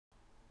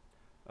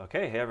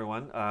Okay, hey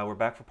everyone. We're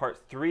back for part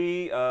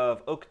 3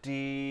 of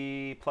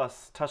OAK-D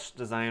plus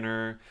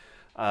TouchDesigner,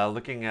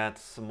 looking at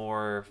some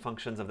more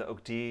functions of the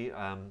OAK-D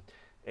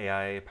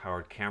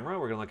AI-powered camera.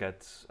 We're going to look at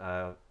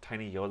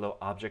TinyYOLO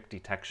object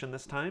detection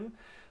this time.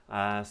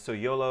 So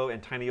YOLO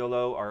and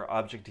TinyYOLO are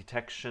object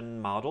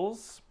detection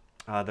models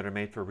that are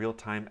made for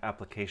real-time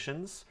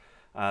applications.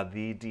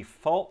 The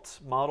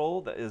default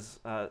model that is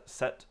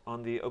set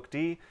on the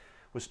OAK-D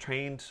was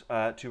trained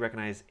to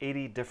recognize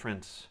 80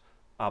 different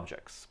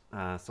objects.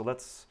 So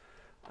let's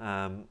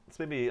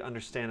maybe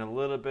understand a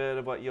little bit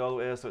of what YOLO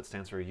is. So it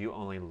stands for You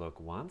Only Look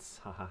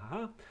Once. Ha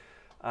ha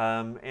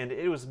ha. And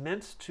it was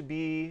meant to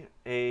be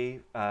a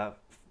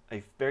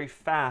very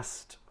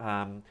fast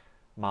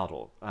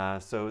model.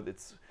 So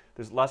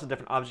there's lots of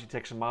different object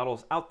detection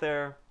models out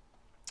there.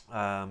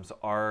 So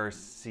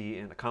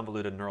RC and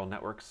convoluted neural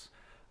networks,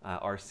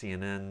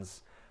 RCNNs,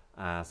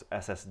 so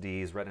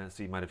SSDs, retina.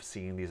 So you might have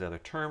seen these other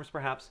terms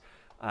perhaps.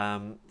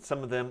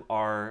 Some of them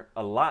are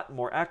a lot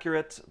more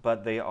accurate,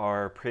 but they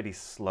are pretty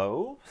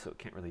slow, so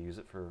can't really use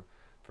it for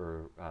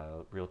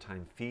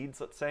real-time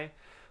feeds, let's say.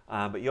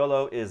 But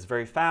YOLO is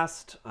very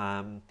fast.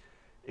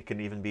 It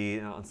can even be,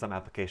 on some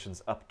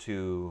applications, up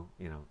to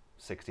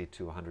 60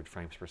 to 100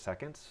 frames per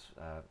second,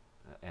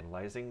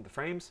 analyzing the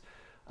frames.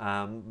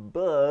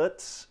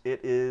 But it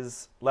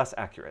is less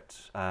accurate.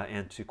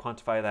 And to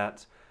quantify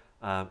that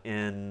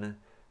in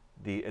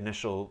the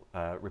initial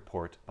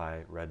report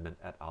by Redmond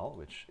et al.,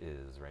 which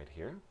is right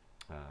here,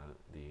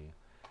 the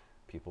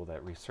people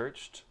that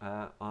researched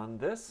on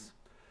this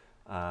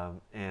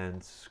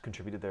and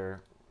contributed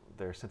their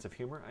sense of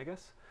humor, I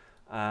guess.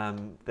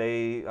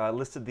 They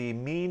listed the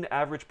mean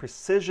average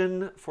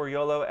precision for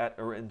YOLO at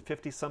around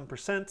 50-some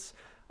percent.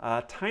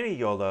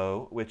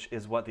 TinyYOLO, which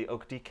is what the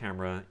OAK-D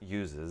camera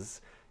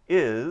uses,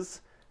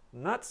 is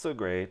not so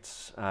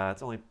great.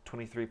 It's only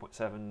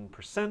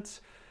 23.7%.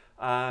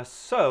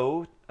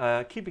 So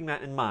keeping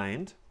that in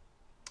mind,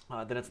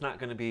 that it's not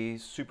going to be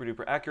super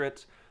duper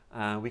accurate,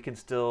 we can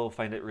still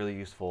find it really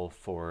useful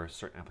for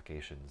certain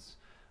applications.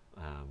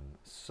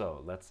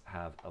 So let's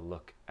have a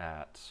look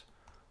at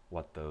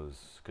what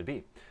those could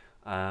be.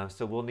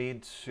 So we'll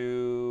need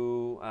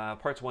to,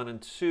 parts 1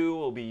 and 2,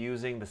 we'll be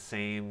using the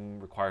same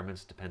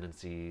requirements,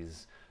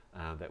 dependencies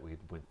that we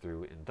went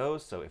through in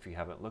those. So if you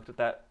haven't looked at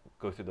that,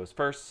 go through those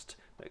first.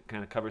 That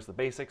kind of covers the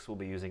basics. We'll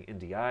be using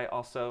NDI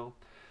also.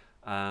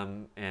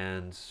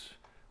 And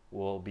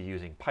we'll be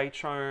using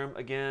PyCharm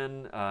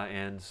again,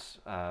 and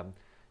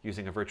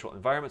using a virtual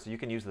environment. So you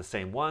can use the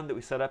same one that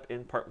we set up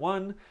in part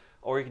 1,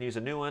 or you can use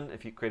a new one.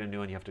 If you create a new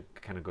one, you have to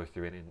kind of go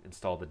through it and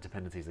install the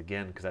dependencies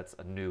again, because that's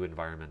a new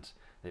environment.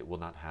 It will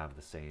not have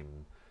the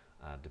same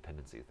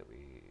dependencies that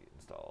we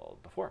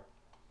installed before.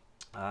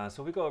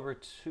 So we go over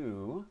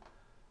to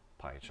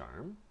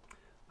PyCharm.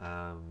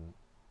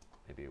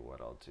 Maybe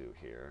what I'll do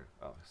here.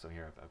 Oh, so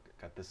here I've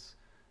got this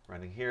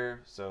running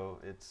here, so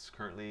it's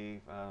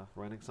currently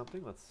running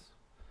something. Let's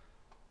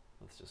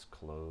just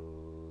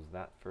close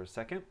that for a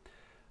second,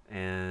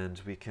 and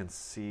we can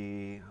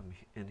see I'm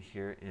in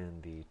here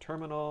in the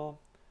terminal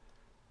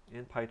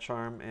in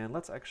PyCharm, and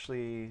let's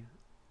go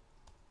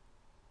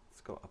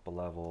up a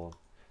level.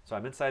 So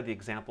I'm inside the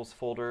examples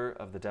folder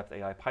of the Depth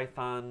AI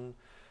Python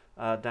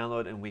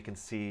download, and we can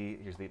see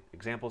here's the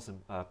examples.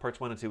 In parts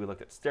 1 and 2 we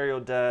looked at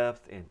stereo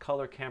depth and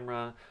color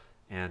camera,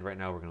 and right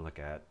now we're going to look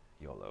at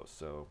YOLO.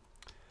 So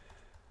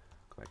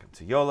go back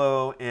into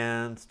YOLO,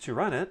 and to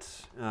run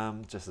it,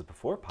 just as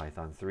before,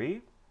 Python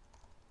 3,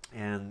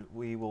 and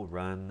we will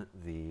run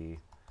the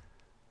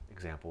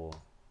example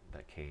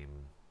that came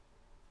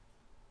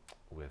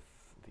with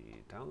the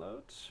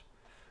download.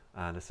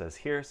 And it says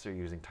here, so you're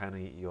using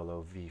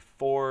TinyYOLO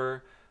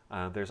v4.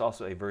 There's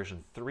also a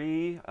version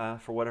 3.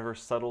 For whatever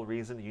subtle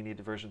reason you need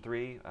a version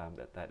 3,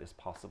 that is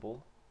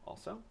possible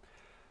also.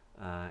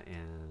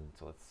 And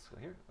so let's go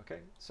here.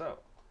 Okay, so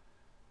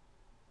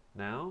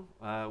now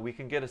we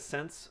can get a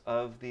sense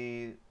of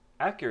the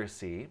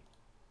accuracy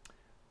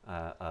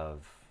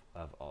of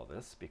all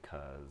this,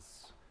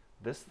 because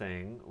this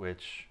thing,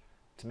 which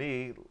to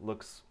me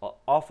looks an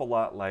awful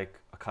lot like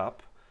a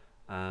cup,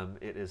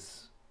 it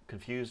is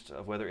confused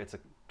of whether it's a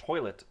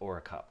toilet or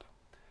a cup,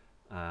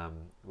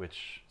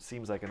 which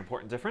seems like an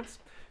important difference.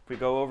 If we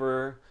go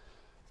over,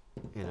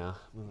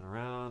 moving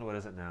around, what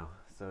is it now?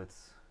 So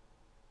it's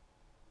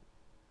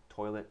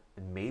toilet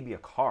and maybe a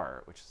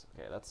car, which is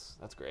okay. That's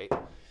great.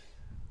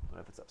 What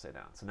if it's upside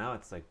down? So now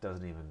it's like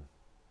doesn't even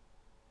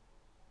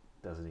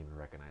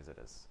recognize it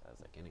as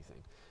like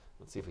anything.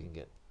 Let's see if we can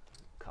get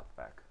cup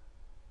back.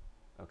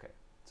 Okay,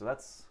 so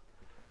that's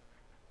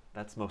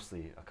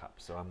mostly a cup.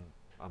 So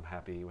I'm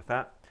happy with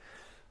that.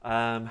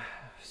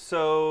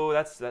 So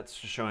that's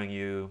just showing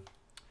you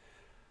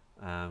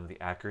the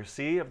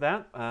accuracy of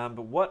that.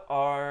 But what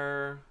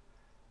are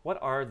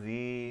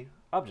the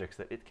objects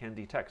that it can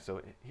detect?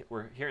 So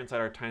we're here inside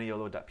our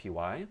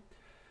tinyyolo.py,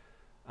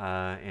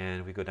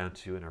 and we go down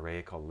to an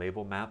array called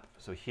label map.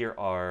 So here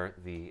are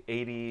the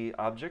 80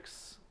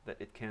 objects that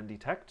it can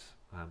detect.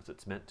 So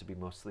it's meant to be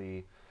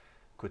mostly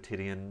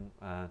quotidian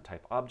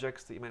type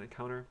objects that you might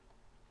encounter.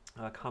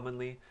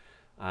 commonly.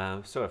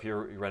 So if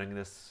you're running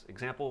this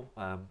example,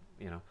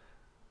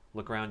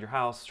 look around your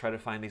house, try to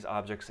find these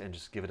objects, and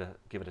just give it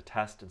a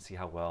test and see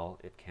how well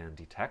it can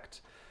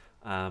detect.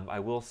 I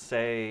will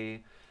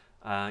say,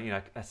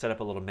 I set up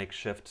a little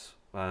makeshift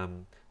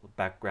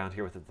background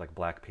here with like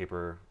black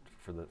paper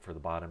for the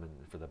bottom and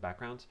for the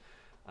background.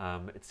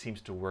 It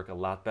seems to work a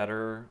lot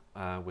better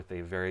with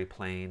a very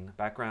plain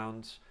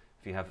background.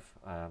 If you have,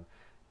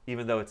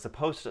 even though it's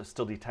supposed to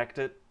still detect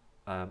it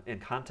in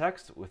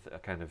context with a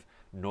kind of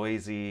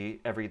noisy,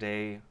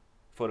 everyday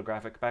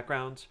photographic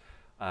background,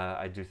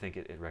 I do think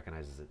it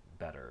recognizes it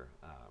better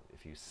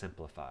if you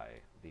simplify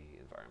the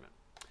environment.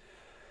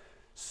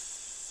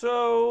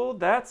 So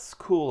that's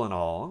cool and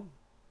all,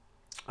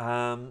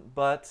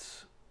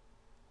 but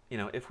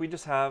if we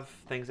just have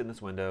things in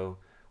this window,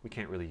 we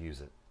can't really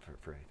use it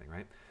for anything,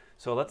 right?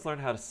 So let's learn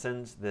how to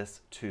send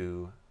this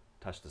to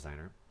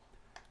TouchDesigner.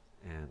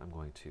 And I'm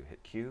going to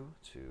hit Q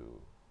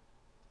to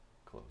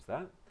close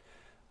that.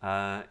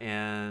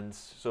 And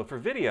so for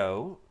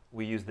video,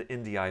 we use the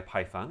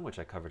NDI-Python, which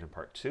I covered in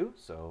part 2,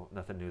 so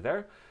nothing new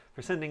there.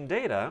 For sending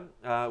data,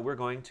 we're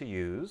going to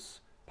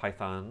use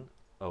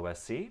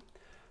Python-OSC,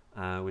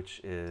 which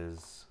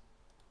is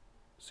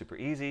super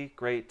easy,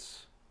 great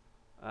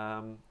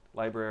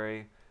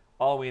library.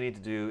 All we need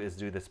to do is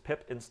do this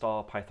pip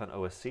install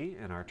Python-OSC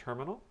in our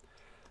terminal.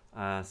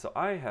 So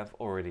I have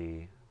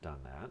already done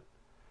that,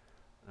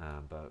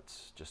 but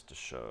just to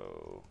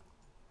show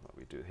what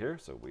we do here,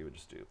 so we would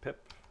just do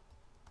pip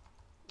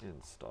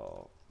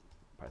install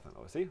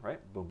Python-OSC, right?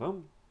 Boom,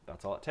 boom.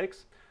 That's all it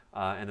takes.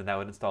 And then that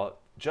would install it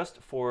just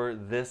for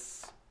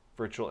this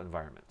virtual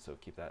environment. So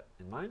keep that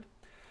in mind.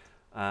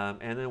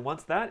 And then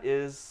once that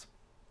is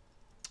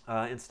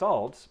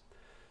installed,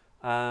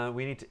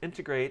 we need to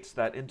integrate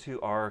that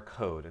into our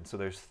code. And so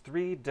there's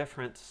 3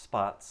 different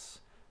spots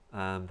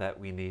that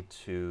we need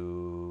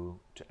to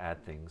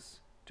add things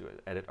to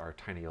edit our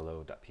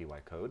TinyYOLO.py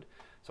code.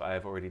 So I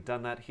have already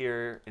done that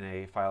here in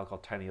a file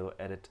called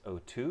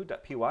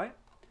TinyYOLO-edit02.py.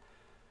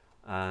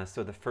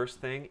 So the first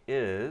thing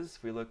is,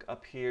 if we look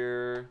up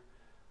here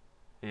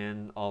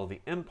in all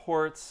the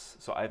imports,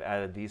 so I've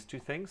added these 2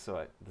 things.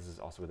 So this is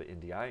also where the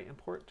NDI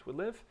import would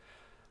live.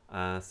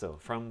 So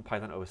from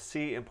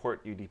Python-OSC,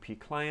 import UDP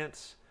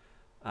client.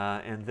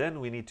 And then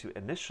we need to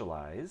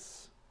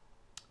initialize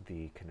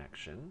the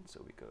connection.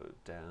 So we go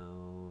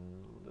down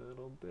a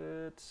little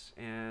bit.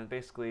 And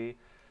basically,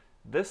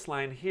 this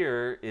line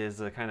here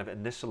is a kind of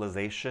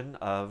initialization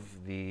of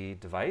the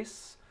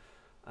device.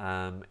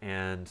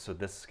 And so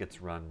this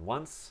gets run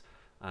once.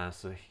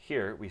 So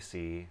here we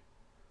see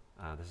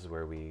this is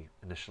where we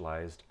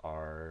initialized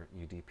our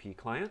UDP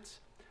client.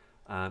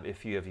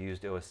 If you have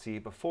used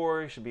OSC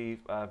before, you should be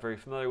very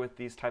familiar with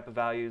these type of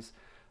values.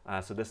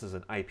 So this is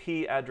an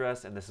IP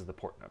address, and this is the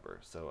port number.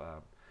 So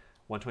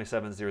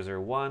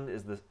 127.0.0.1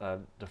 is the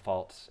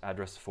default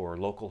address for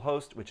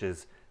localhost, which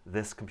is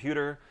this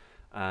computer.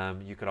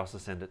 You could also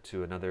send it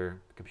to another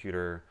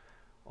computer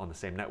on the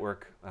same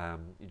network.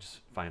 You just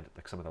find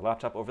like some other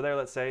laptop over there,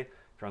 let's say. If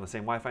you're on the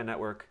same Wi-Fi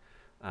network,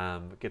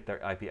 get their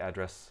IP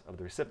address of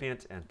the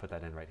recipient and put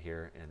that in right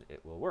here, and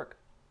it will work.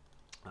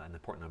 And the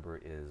port number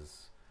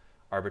is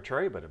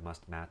arbitrary, but it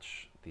must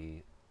match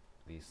the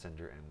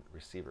sender and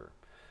receiver.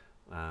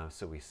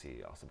 So we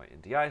see also my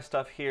NDI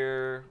stuff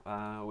here,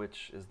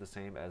 which is the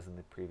same as in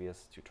the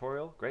previous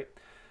tutorial. Great.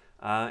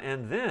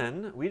 And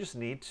then we just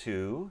need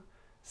to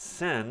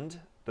send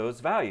those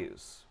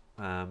values.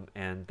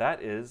 And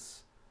that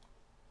is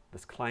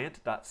this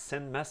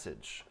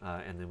client.sendMessage.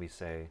 And then we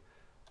say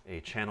a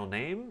channel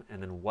name,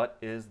 and then what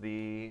is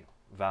the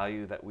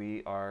value that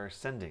we are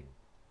sending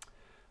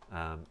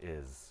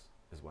is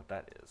what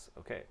that is.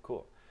 Okay,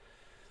 cool.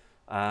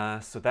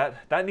 So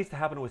that needs to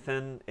happen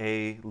within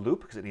a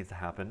loop, because it needs to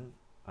happen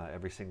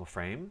every single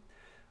frame.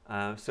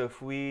 So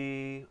if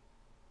we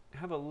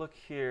have a look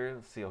here,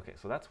 let's see, okay,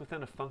 so that's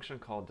within a function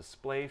called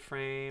display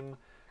frame,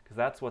 because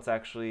that's what's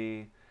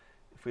actually,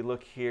 if we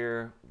look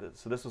here,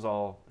 so this was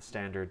all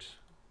standard.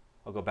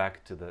 I'll go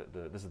back to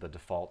this is the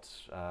default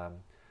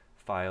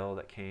file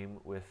that came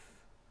with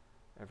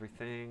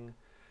everything.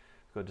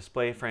 Go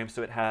display frame,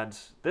 so it had,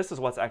 this is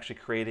what's actually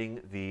creating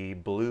the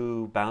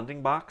blue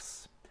bounding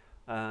box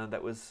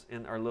that was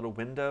in our little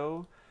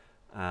window.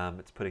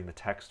 It's putting the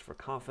text for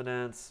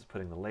confidence, it's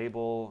putting the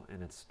label,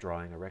 and it's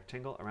drawing a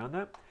rectangle around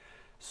that.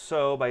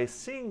 So by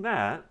seeing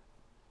that,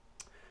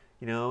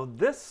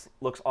 this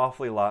looks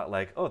awfully a lot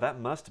like, oh, that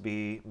must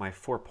be my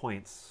 4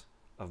 points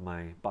of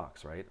my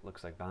box, right? It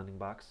looks like bounding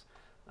box.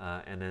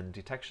 And then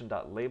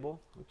detection.label,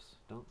 oops,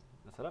 don't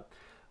mess it up.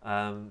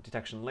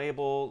 Detection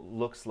label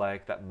looks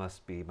like that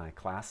must be my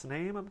class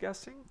name, I'm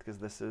guessing, because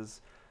this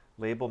is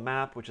label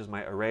map, which is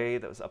my array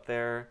that was up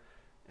there,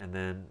 and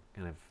then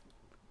kind of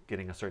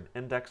getting a certain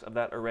index of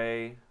that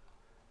array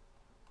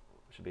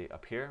should be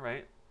up here,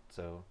 right?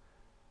 So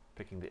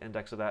picking the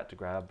index of that to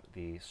grab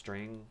the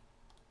string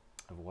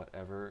of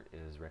whatever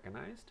is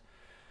recognized.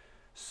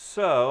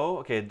 So,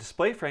 okay,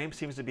 display frame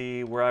seems to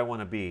be where I want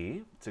to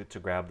be to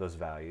grab those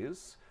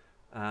values.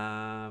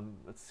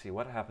 Let's see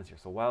what happens here.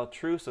 So while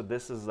true, so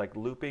this is like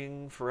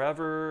looping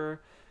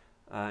forever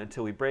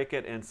until we break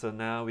it. And so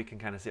now we can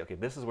kind of see, okay,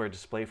 this is where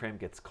display frame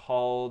gets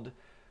called.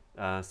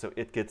 So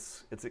it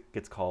gets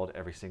called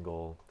every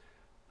single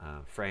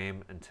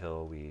frame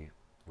until we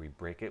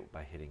break it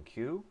by hitting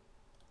Q.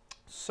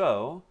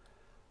 So,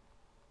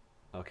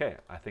 okay,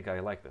 I think I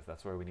like this.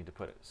 That's where we need to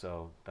put it.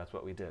 So that's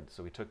what we did.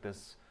 So we took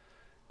this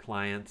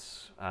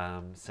client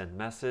send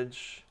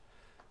message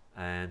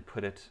and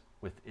put it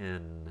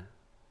within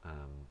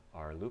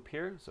our loop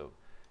here. So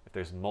if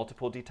there's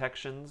multiple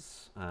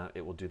detections,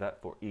 it will do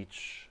that for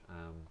each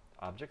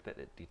object that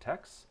it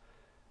detects.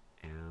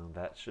 And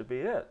that should be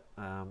it.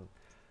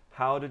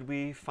 How did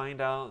we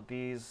find out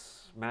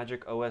these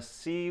magic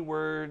OSC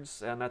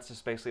words? And that's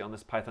just basically on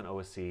this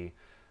Python-OSC.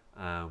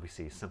 We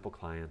see simple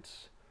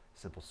client,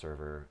 simple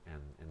server,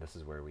 and this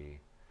is where we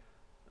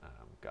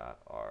got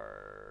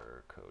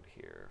our code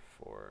here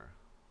for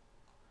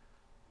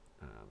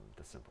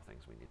the simple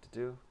things we need to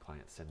do.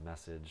 Client send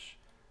message,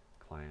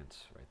 client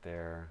right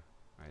there,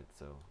 right?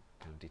 So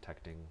kind of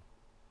detecting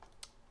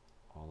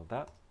all of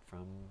that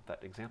from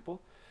that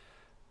example.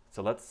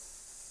 So let's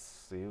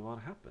see what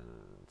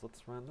happens.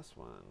 Let's run this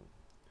one.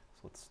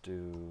 So let's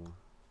do,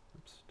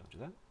 oops, don't do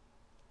that.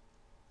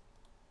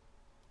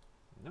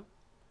 Nope.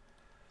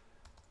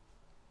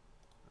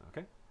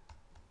 Okay,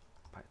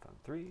 Python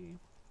 3.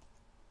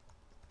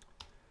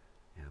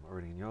 And I'm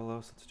already in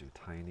YOLO, so let's do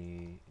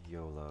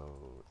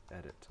TinyYOLO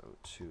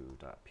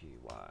edit02.py.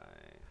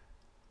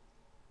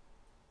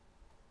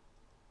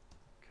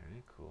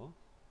 Okay, cool.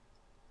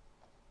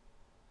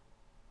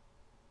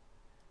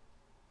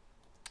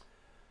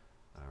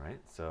 All right,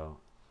 so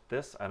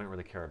this I don't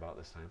really care about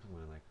this time, so I'm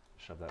going to like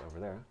shove that over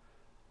there.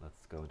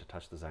 Let's go into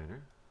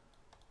TouchDesigner.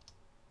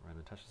 Run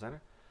in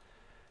TouchDesigner.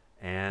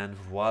 And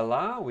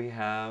voila, we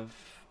have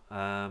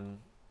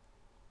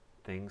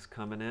things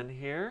coming in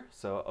here.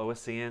 So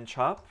OSC and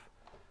chop,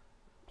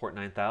 port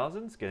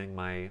 9000 is getting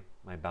my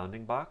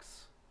bounding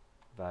box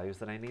values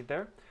that I need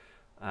there.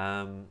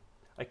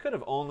 I could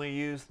have only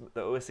used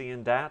the OSC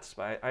and DAT,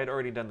 but I'd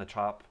already done the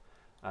chop.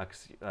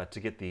 To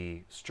get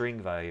the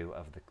string value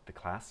of the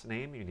class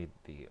name, you need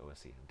the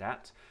OSC and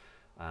DAT.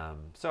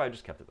 So I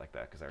just kept it like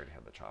that because I already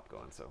had the chop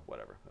going, so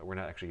whatever. We're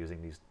not actually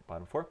using these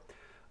bottom four.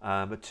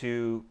 But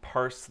to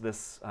parse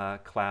this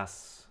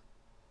class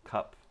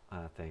cup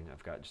thing,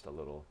 I've got just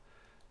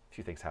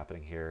few things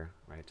happening here,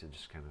 right? To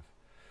just kind of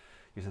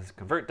use this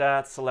convert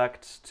dat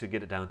select to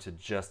get it down to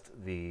just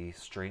the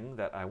string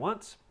that I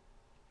want.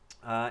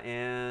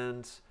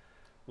 And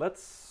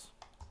let's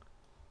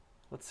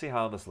see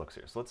how this looks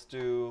here. So let's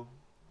do,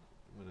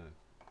 I'm gonna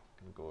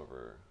go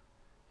over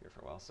here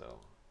for a while, so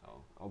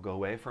I'll go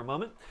away for a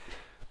moment.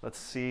 Let's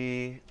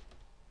see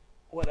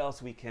what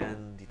else we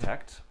can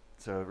detect.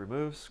 So it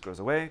removes, goes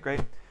away,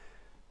 great.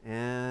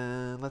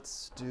 And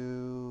let's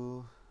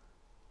do,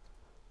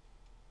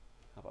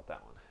 how about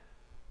that one?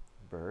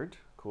 Bird,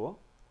 cool.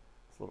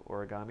 It's a little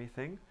origami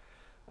thing.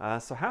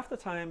 So half the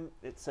time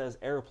it says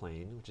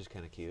airplane, which is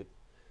kind of cute.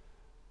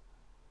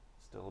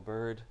 Still a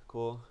bird,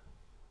 cool.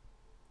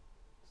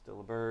 Still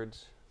a bird.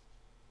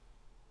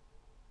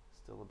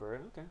 Still a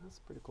bird. Okay, that's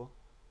pretty cool.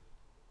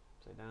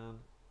 Upside down.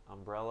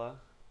 Umbrella.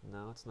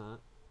 No, it's not.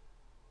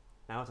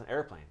 Now it's an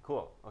airplane.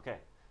 Cool. Okay.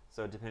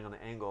 So depending on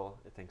the angle,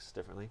 it thinks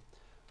differently.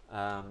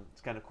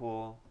 It's kind of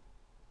cool.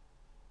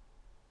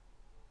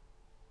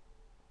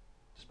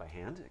 Just by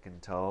hand, it can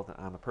tell that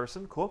I'm a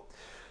person. Cool.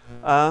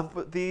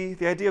 But the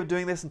idea of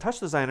doing this in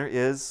TouchDesigner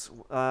is,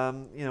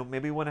 you know,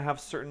 maybe we want to have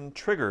certain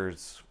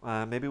triggers.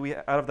 Maybe we,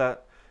 out of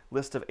that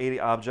list of 80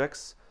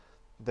 objects,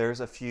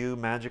 there's a few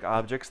magic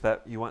objects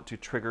that you want to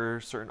trigger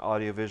certain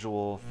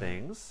audiovisual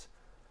things.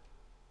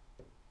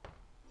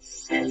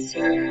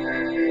 Sensors.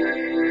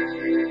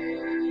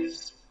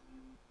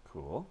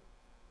 Cool.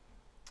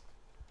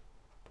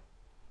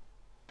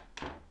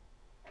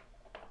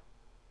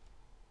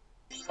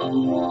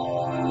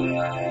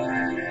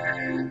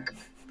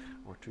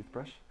 Or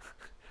toothbrush.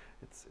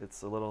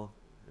 It's a little,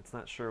 it's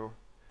not sure.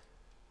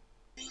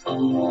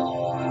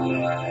 Remote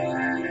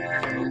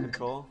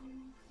control.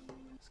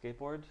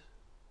 Skateboard.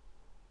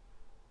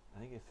 I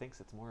think it thinks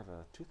it's more of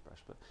a toothbrush,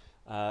 but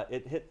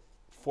it hit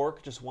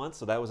fork just once,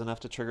 so that was enough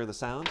to trigger the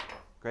sound.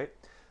 Great.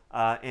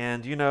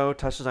 And you know,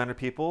 TouchDesigner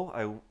people,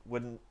 I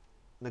wouldn't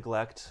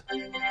neglect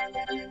to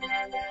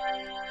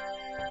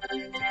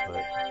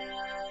put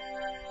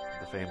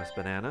the famous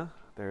banana.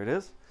 There it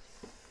is.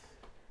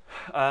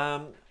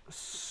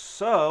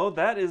 So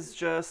that is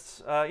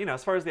just, you know,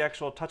 as far as the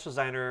actual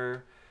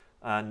TouchDesigner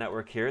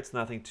network here, it's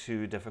nothing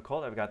too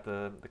difficult. I've got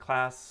the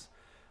class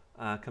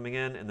coming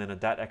in, and then a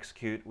dat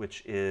execute,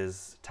 which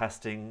is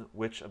testing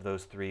which of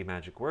those 3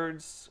 magic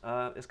words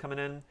is coming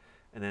in,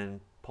 and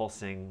then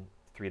pulsing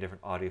 3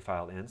 different audio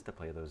file ins to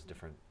play those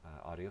different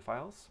audio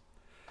files.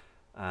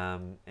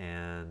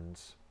 And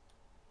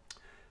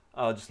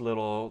just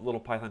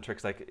little Python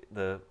tricks, like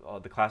the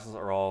classes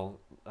are all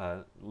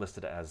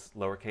listed as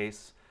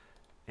lowercase,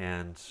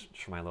 and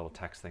for my little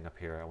text thing up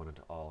here, I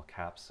wanted all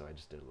caps, so I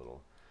just did a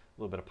little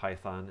little bit of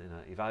Python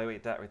and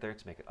evaluate that right there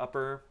to make it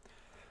upper.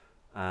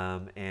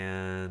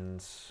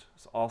 And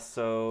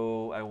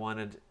also I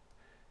wanted,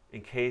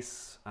 in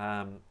case,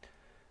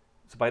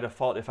 so by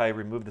default, if I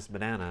remove this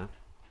banana,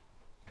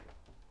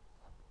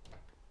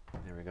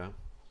 there we go.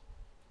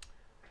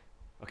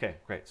 Okay,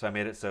 great. So I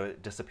made it so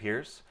it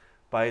disappears.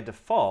 By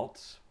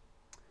default,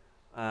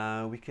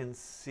 we can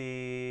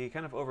see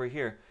kind of over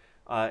here,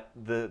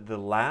 the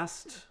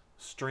last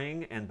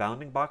string and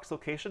bounding box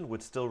location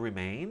would still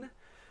remain,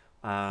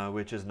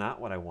 which is not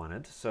what I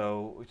wanted.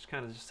 So we just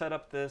kind of set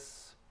up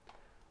this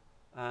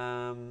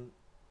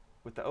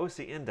with the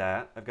OSC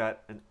indat. I've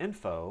got an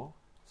info.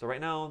 So right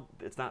now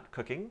it's not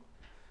cooking.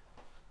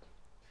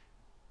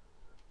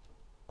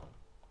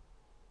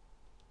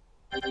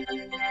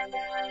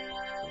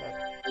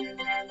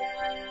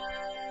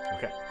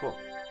 Okay, cool.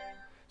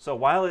 So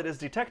while it is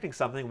detecting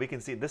something, we can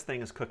see this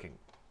thing is cooking.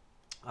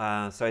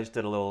 So I just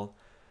did a little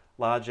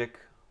logic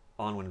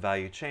on when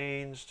value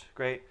changed.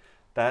 Great.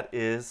 That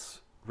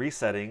is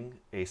resetting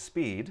a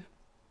speed.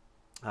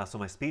 So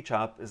my speed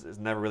chop is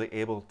never really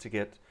able to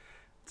get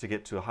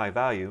to a high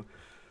value.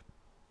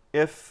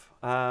 If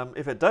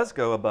it does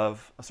go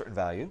above a certain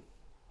value,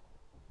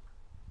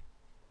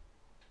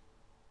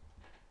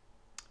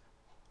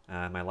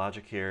 my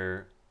logic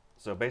here,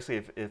 so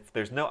basically if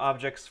there's no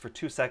objects for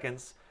 2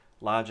 seconds,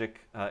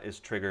 logic is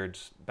triggered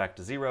back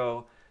to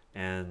 0,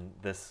 and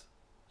this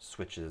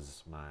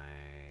switches my,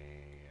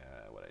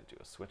 what I do,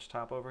 a switch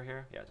top over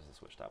here? Yeah, just a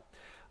switch top.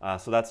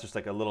 So that's just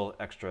like a little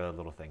extra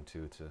little thing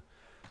to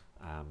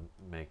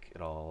make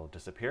it all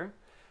disappear.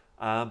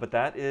 But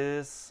that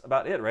is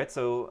about it, right?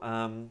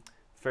 So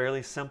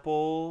fairly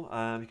simple.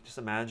 You can just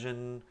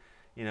imagine,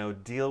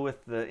 deal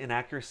with the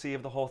inaccuracy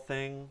of the whole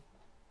thing,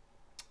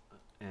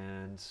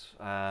 and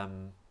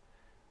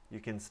you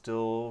can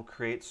still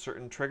create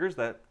certain triggers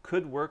that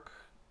could work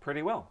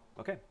pretty well.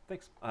 Okay,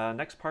 thanks.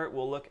 Next part,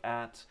 we'll look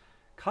at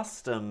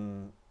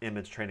custom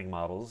image training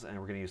models, and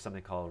we're going to use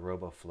something called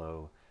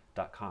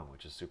roboflow.com,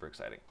 which is super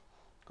exciting.